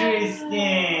 Interesting.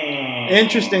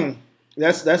 Interesting.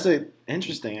 That's a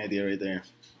interesting idea right there.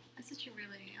 That's such a really.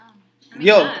 That makes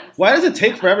Yo, sense. why does it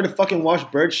take forever to fucking wash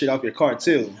bird shit off your car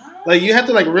too? Like you have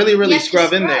to like really You have to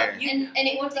scrub in there. and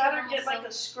it won't take gotta normal get like soap.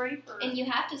 a scraper. And you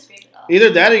have to scrape it off. Either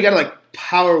that or you gotta like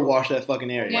power wash that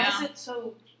fucking area. Yeah. Why is it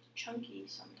so chunky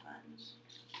sometimes?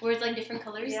 Where it's like different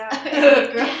colors. Yeah.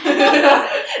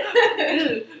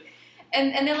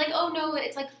 and they're like, oh no,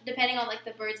 it's like depending on like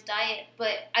the bird's diet.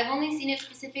 But I've only seen it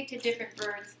specific to different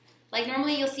birds. Like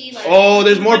normally you'll see like Oh,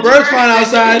 there's more birds flying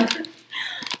outside.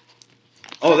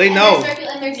 Oh, they And know.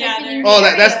 they're Yeah, circling Oh,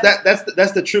 the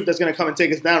that's the troop that's gonna come and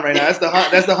take us down right now.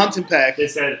 That's the hunting pack. They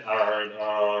said, Like,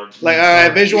 all right,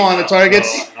 visual on the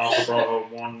targets. Alpha Bravo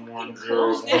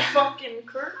Close the 110. fucking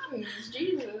curtains,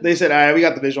 Jesus. They said, all right, we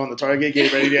got the visual on the target.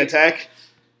 Get ready to attack.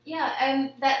 Yeah,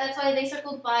 and that's why they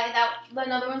circled by. That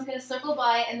another one's gonna circle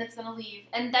by and it's gonna leave.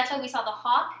 And that's why we saw the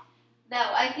hawk.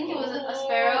 That I think it was a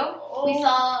sparrow. We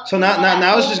saw. So we now saw that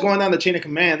now it's whole- just going down the chain of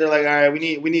command. They're like, all right, we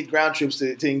need ground troops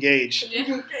to engage.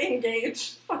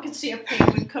 Engage. Fucking see a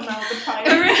penguin come out of the pipe.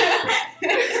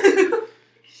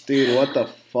 Dude, what the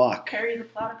fuck? Carry the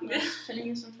platypus.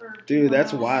 Phineas and Ferb. Dude,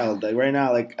 that's wild. Like right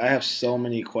now, like I have so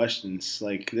many questions.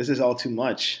 Like this is all too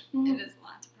much. It is a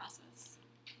lot to process.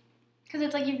 Because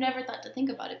it's like you've never thought to think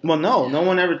about it. Well, no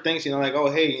one ever thinks, like,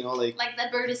 oh, hey, like. Like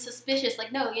that bird is suspicious.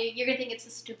 Like no, you're gonna think it's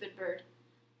a stupid bird.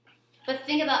 But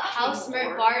think about how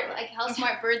smart how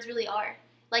smart birds really are.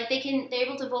 Like they're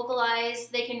able to vocalize.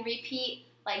 They can repeat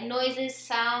like noises,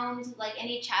 sounds, like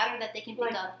any chatter that they can pick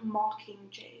Like up.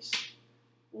 mockingjays.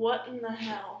 What in the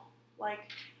hell? Like,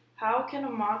 how can a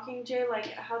mockingjay, like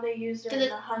how they used it in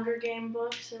the Hunger Game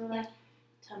books, they were like,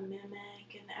 to mimic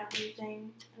and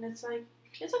everything. And it's like,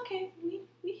 it's okay,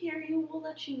 we hear you, we'll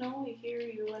let you know we hear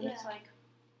you. And it's like,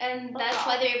 And that's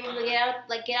why they're able to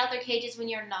get out their cages when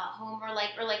you're not home, or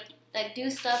like do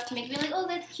stuff to make you be like, oh,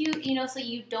 that's cute, so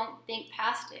you don't think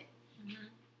past it.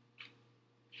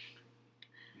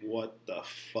 What the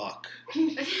fuck?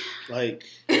 Like,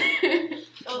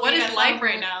 What is life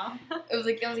right now? It was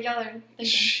like y'all are thinking.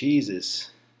 Jesus.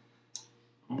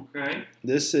 Okay.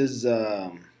 This is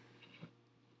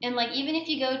And like even if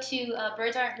you go to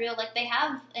Birds Aren't Real, like they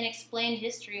have an explained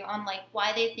history on like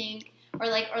why they think or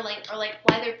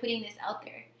why they're putting this out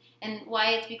there and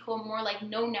why it's become more like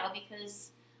known now,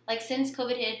 because like since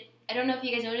COVID hit, I don't know if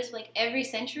you guys noticed, like every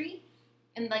century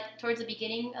and like towards the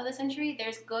beginning of the century,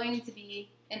 there's going to be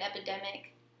an epidemic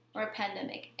or a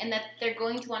pandemic, and that they're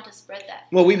going to want to spread that.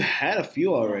 well, we've had a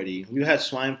few already. We've had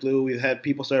swine flu. We've had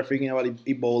people start freaking out about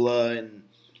Ebola, and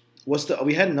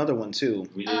we had another one too.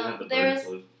 We did have the bird there's-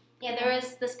 flu. Yeah, there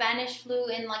was the Spanish flu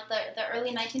in like the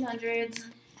early 1900s,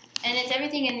 and it's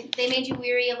everything. And they made you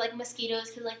weary of like mosquitoes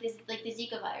because like this like the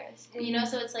Zika virus, you know.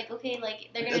 So it's like okay, like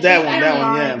they're gonna That take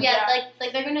one, your- yeah.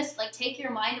 like they're gonna like take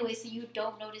your mind away so you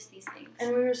don't notice these things.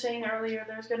 And we were saying earlier,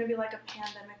 there's going to be like a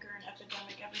pandemic or an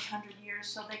epidemic every 100 years,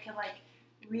 so they could like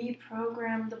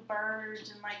reprogram the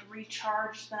birds and like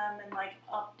recharge them and like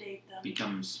update them.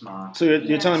 Become smart. So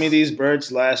you're telling me Yes. these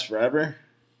birds last forever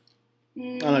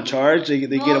Mm. on a charge? They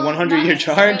get a Well, 100-year not necessarily,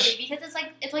 charge? because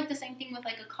it's like the same thing with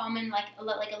like a common like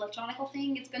electronical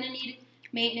thing. It's gonna need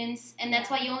maintenance, and that's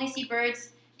why you only see birds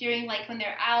during like when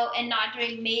they're out and not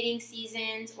during mating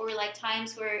seasons or like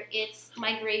times where it's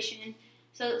migration.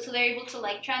 So they're able to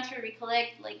like transfer,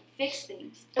 recollect, like fix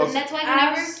things. Okay. And that's why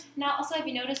whenever As- now also have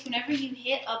you noticed whenever you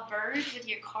hit a bird with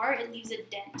your car, it leaves a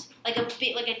dent, like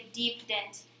a deep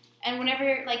dent. And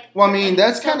whenever like Well, I mean,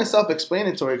 that's so- kind of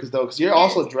self-explanatory because you're Yes,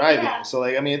 also driving. yeah. So,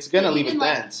 like, I mean, it's going to Yeah, leave a even,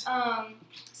 like, dent.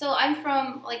 So I'm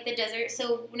from like the desert.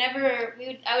 So whenever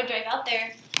I would drive out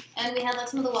there, and we had like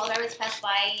some of the wild rabbits pass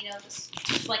by. You know,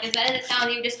 just like as bad as it sounds,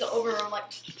 you would just go over them like,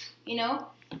 you know,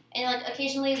 and like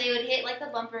occasionally they would hit like the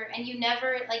bumper, and you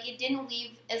never like it didn't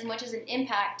leave as much as an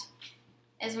impact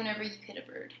as whenever you hit a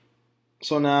bird.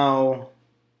 So now,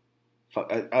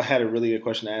 fuck, I had a really good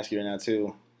question to ask you right now,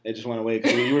 too. It just went away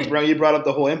because you brought up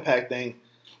the whole impact thing.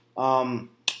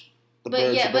 The But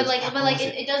birds, yeah, the but birds. like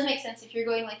it does make sense if you're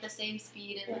going like the same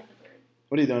speed as like the bird.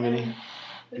 What are you doing, Minnie?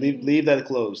 Leave that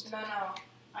closed. No,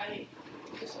 I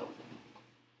just opened.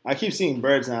 I keep seeing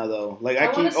birds now, though. Like, I I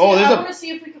keep... want to Oh, see, there's I a... want to see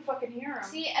if we can fucking hear them.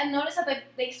 See, and notice how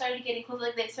they started getting close.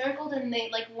 Like they circled and they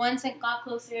like one got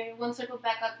closer, one circled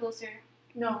back got closer.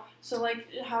 No, so like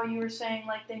how you were saying,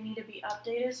 like they need to be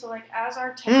updated. So like as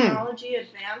our technology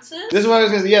advances, This is what I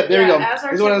was going to... Yeah, there you go. As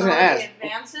our This is what I was going to ask. technology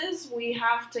advances, we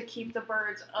have to keep the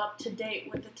birds up to date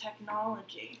with the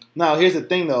technology. Now, here's the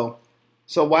thing, though.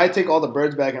 So why take all the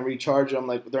birds back and recharge them,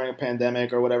 like, during a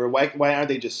pandemic or whatever? Why aren't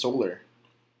they just solar?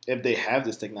 If they have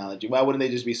this technology, why wouldn't they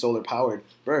just be solar-powered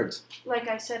birds? Like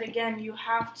I said again, you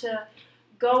have to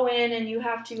go in and you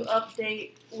have to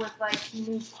update with like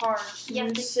new parts, You have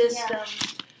new to-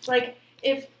 systems. Like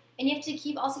if And you have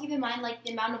to also keep in mind like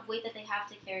the amount of weight that they have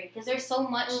to carry because there's so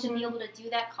much to be able to do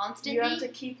that constantly. you have to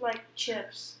keep like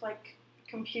chips, like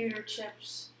computer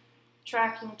chips,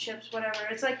 tracking chips, whatever.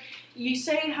 It's like you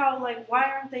say how like why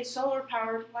aren't they solar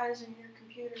powered? Why isn't your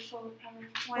computer solar powered?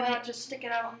 Why not just stick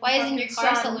it out in the Why isn't your fucking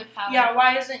car sun? solar powered? Yeah,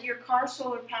 why isn't your car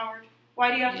solar powered? Why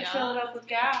do you have to Yeah. fill it up with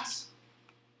gas?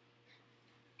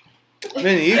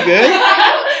 Minnie, you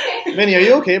good? Minnie, are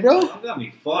you okay, bro? You got me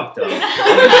fucked up.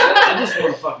 I just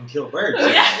want to fucking kill birds.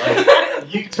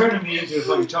 Like, you turning me into a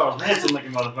fucking Charles Manson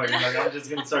looking motherfucker. Like, I'm just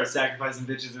gonna start sacrificing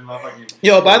bitches in my fucking.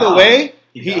 Yo, by the Wow. way,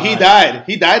 he died.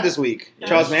 He died this week. Yeah,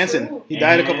 Charles that's Manson. true. He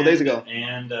died a couple days ago.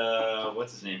 And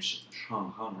what's his name?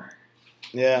 Sean Connery.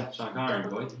 Yeah, Sean Connery,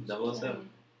 boy. 007.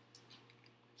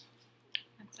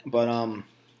 That's it. but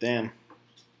damn.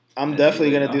 I'm Yeah, definitely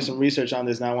you gonna went do on. some research on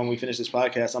this now when we finish this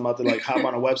podcast. I'm about to like hop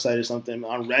on a website or something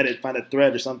on Reddit, find a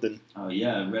thread or something. Oh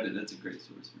yeah, Reddit. That's a great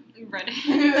source. Ready?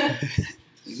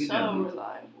 Good So job.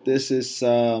 reliable. This is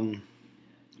quite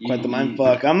the You- mind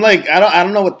fuck. I'm like I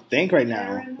don't know what to think right now.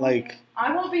 Paranoid. Like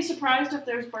I won't be surprised if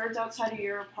there's birds outside of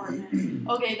your apartment.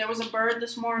 Okay, there was a bird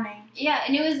this morning. Yeah,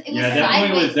 and it was Yeah,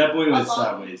 that boy was along-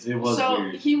 sideways. It was So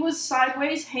weird. he was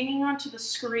sideways, hanging onto the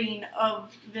screen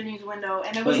of Vinny's window,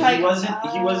 and it But was he like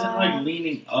wasn't like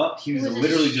leaning up. He was It was a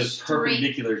literally just straight-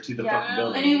 perpendicular to the Yeah, fucking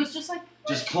building. and he was just like,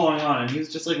 just pulling on, and he was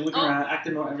just like looking Oh. around,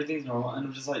 acting normal, everything's normal, and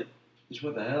I'm just like, bitch,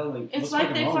 what the hell? Like, it's what's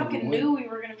like they wrong with fucking you? knew we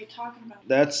were gonna be talking about.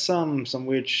 that's some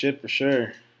weird shit for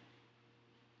sure.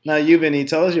 Now you, Vinny,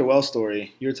 tell us your well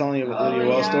story. You were telling your Oh,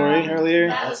 well yeah. story earlier.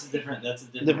 That That's a different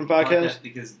Different podcast?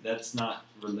 because that's not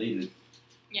related.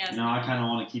 Yes. No, I kind of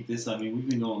want to keep this. I mean, we've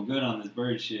been going good on this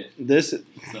bird shit, This,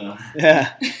 so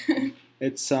yeah,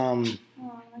 it's Oh, I like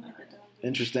the dog.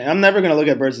 interesting. I'm never gonna look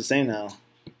at birds the same now.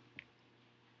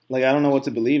 Like I don't know what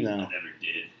to believe I now. never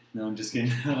did. No, I'm just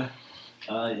kidding.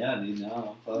 Yeah, dude,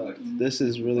 no, I'm fucked. This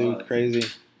is really Fuck. crazy.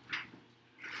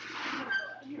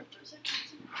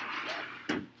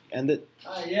 End it.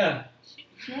 Yeah.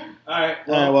 Yeah. All right.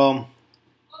 All right. Well,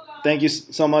 thank you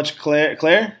so much, Claire.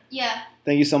 Claire, Yeah.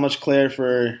 thank you so much, Claire,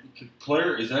 for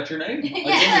Claire, is that your name? Yeah,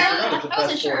 I forgot it for the I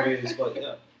wasn't past 4 sure. days, but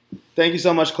yeah. thank you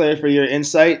so much, Claire, for your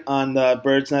insight on the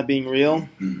birds not being real.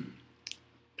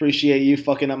 Appreciate you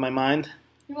fucking up my mind.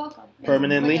 You're welcome.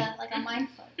 Permanently? Like a mind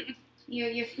fuck.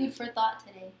 You're food for thought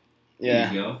today. Yeah,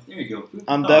 There you go. There you go. Food for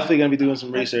I'm thought. definitely gonna be doing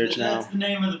some That's- research now. That's the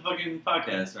name of the fucking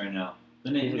podcast right now. The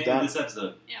name Food for of thought? this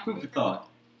episode. Yeah. Food for thought.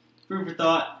 Food for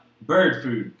thought. Bird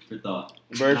food for thought.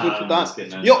 Bird food for I'm thought. just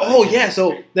kidding. Yo, oh yeah.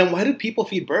 So then, why do people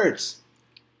feed birds?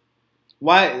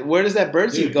 Why? Where does that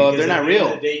bird seed Dude, go if because they're not at the end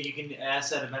real? of the day, you can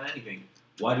ask that about anything.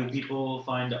 Why do people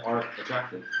find art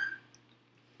attractive?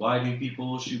 Why do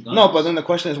people shoot guns? No, but then the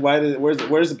question is,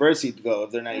 where's the bird seed go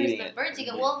if they're not Where's eating the it? bird seed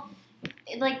go? Well,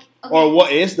 like okay. Or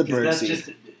what is the 'Cause bird that's seed? just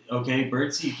okay.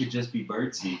 Birdseed could just be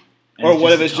birdseed. And Or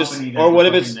what if it's a just? company that Or what the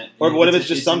if it's? fucking- Or what if it's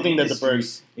an just something that the industry-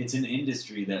 birds? It's an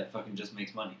industry that fucking just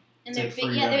makes money. And It's they're like big.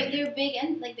 free Yeah, revenue. they're big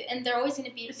and and they're always going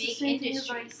to be It's the big same thing as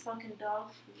industries. like fucking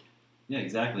dog food. Yeah,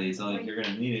 exactly. It's not like you're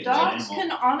gonna need it. It's an Dogs animal.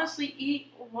 can honestly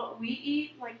eat what we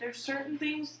eat. Like there's certain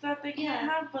things that they can't Yeah.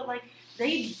 have, but like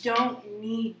they don't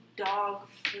need dog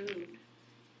food.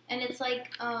 And it's like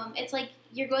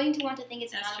you're going to want to think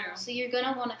it's an That's animal, true. so you're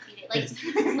gonna want to feed it. Like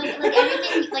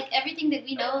It's- like everything that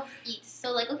we know of eats.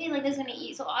 So like okay, like this is gonna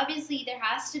eat. So obviously there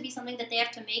has to be something that they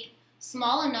have to make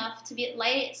small enough to be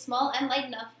small and light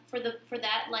enough for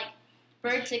that like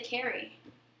bird to carry.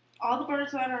 All the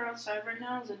birds that are outside right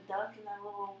now is a duck in that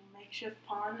little makeshift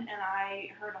pond, and I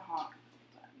heard a hawk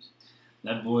a couple times.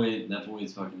 That boy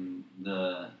is fucking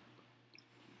the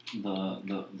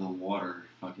water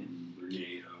fucking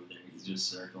brigade over there. He's just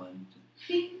circling.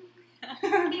 Ding,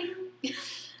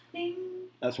 ding.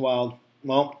 That's wild.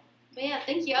 Well, But yeah,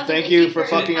 thank you. I was thank like, you for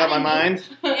fucking up my having me.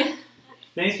 mind.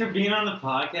 Thanks for being on the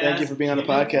podcast. Thank you for being on the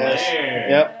Kim and podcast. Claire.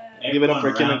 Yep. Give it up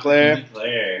for Kim and Claire. Kim and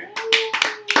Claire.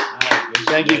 Alright, good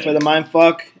Thank you shit. for the mind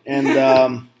fuck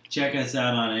and Check us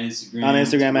out on Instagram. on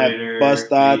Instagram Twitter, at Buzz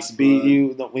Thoughts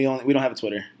Facebook. BU. We don't have a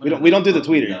Twitter. We don't do the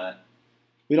tweeter. That.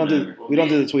 We don't do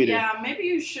the tweeter. Yeah, maybe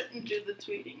you shouldn't do the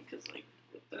tweeting because like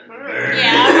with the bird.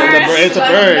 Yeah, It's a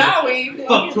bird. Now we Fuck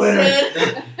fucking Twitter.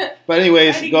 said- But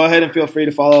anyways, go ahead and feel free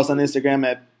to follow us on Instagram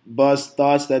at Buzz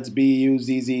Thoughts. That's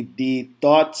BUZZD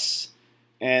Thoughts.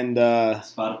 And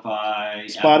Spotify,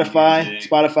 Apple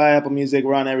Music. Apple Music.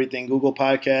 We're on everything. Google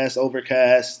Podcasts,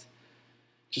 Overcast.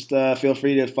 Just feel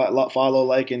free to follow,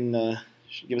 like, and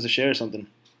give us a share or something.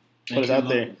 Put us out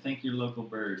there. Thank your local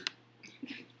bird.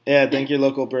 Yeah, thank your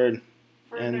local bird.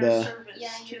 for And, their service yeah,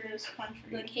 to this country.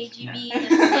 The KGB, the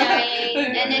CIA,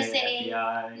 NSA,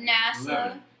 FBI, NASA.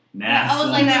 whoever. NASA. I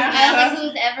was like, NASA.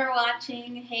 who's ever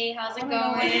watching? Hey, how's it I don't know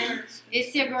going? what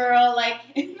It's your girl, like.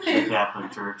 The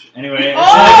Catholic Church. Anyway.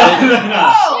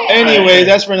 Oh! Anyways,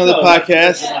 that's for another So,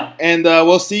 podcast. yeah. And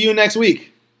we'll see you next week.